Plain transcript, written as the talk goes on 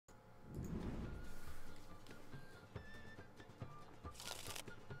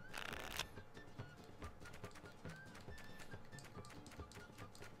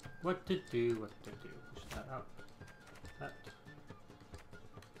What to do, what to do. Push that up. That.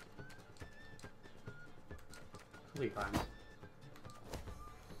 It'll be fine.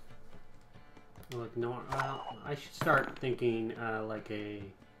 We'll ignore. I should start thinking like a.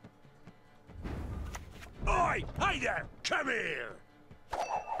 Oi! Hey there! Come here!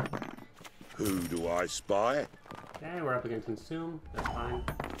 Who do I spy? Okay, we're up against Consume. That's fine.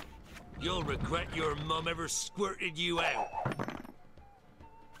 You'll regret your mum ever squirted you out.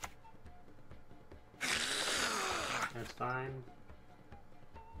 That's fine.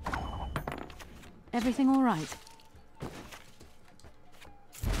 Everything all right?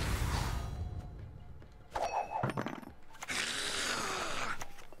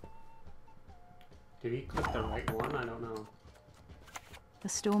 Did he click the right one? I don't know. The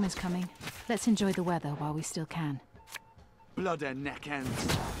storm is coming. Let's enjoy the weather while we still can. Blood and neck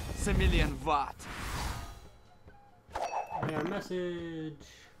ends. Similian Vat. Yeah, message.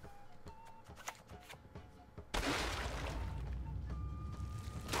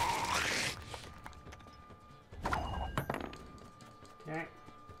 Okay.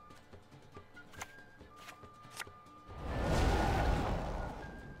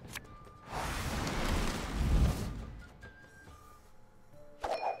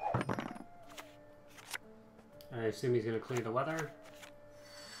 I assume he's going to clear the weather.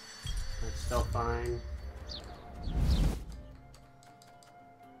 That's still fine.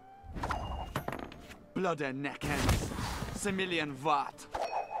 Blood and neck ends. Similian Vat.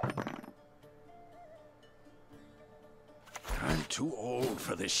 I'm too old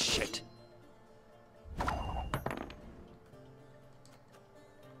for this shit.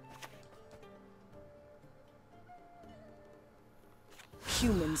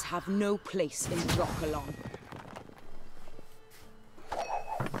 Humans have no place in Broccolon.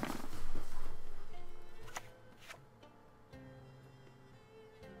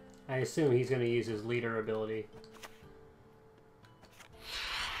 I assume he's going to use his leader ability.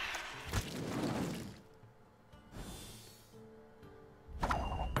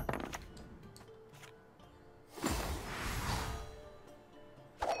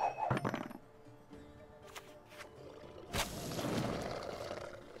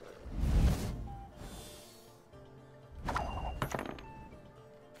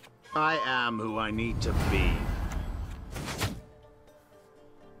 I am who I need to be.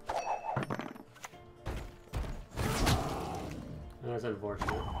 That's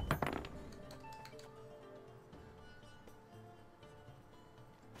unfortunate.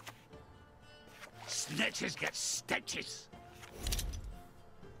 Snitches get stitches.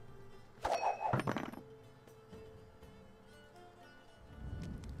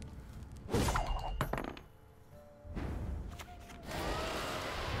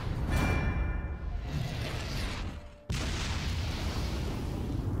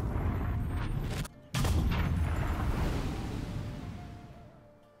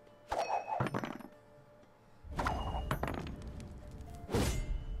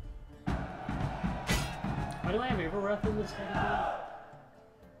 Why do I have Everbreath in this head again?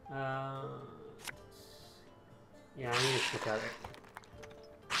 Yeah, I need to switch out it.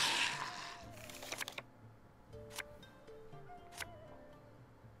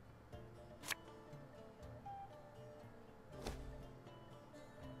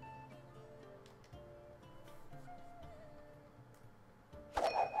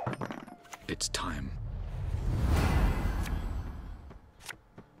 It's time.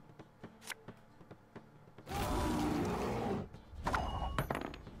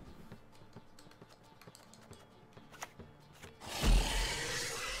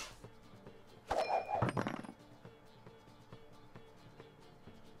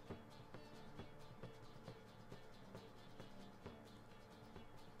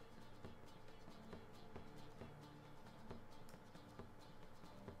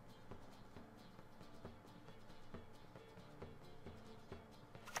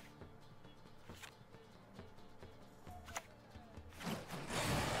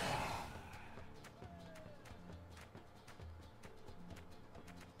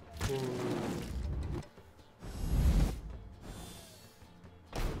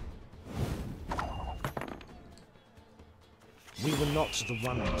 We were not the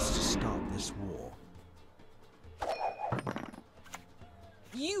ones to start this war.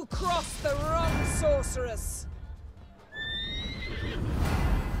 You crossed the wrong sorceress!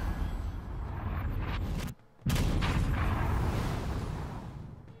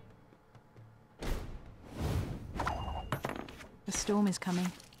 The storm is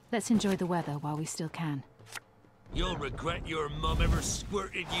coming. Let's enjoy the weather while we still can. You'll regret your mum ever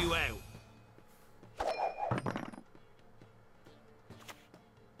squirted you out.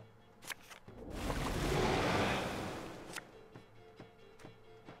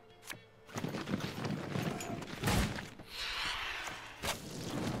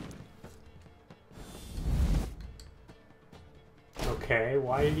 Okay,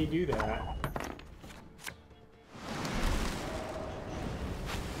 why did he do that?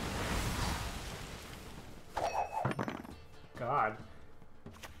 God.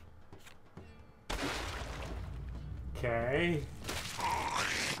 Okay.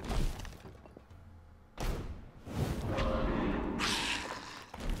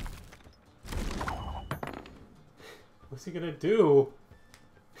 What's he gonna do?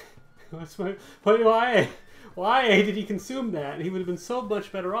 Why did he consume that? He would have been so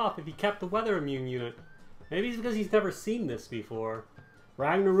much better off if he kept the weather immune unit. Maybe it's because he's never seen this before.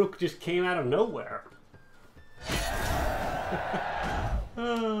 Ragnarok just came out of nowhere.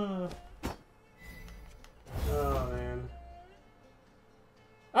 Oh man.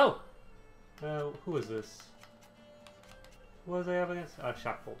 Oh! Who is this? Who was I up against? Oh,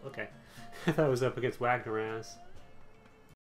 Shockbolt. Okay. I thought I was up against Wagneraz.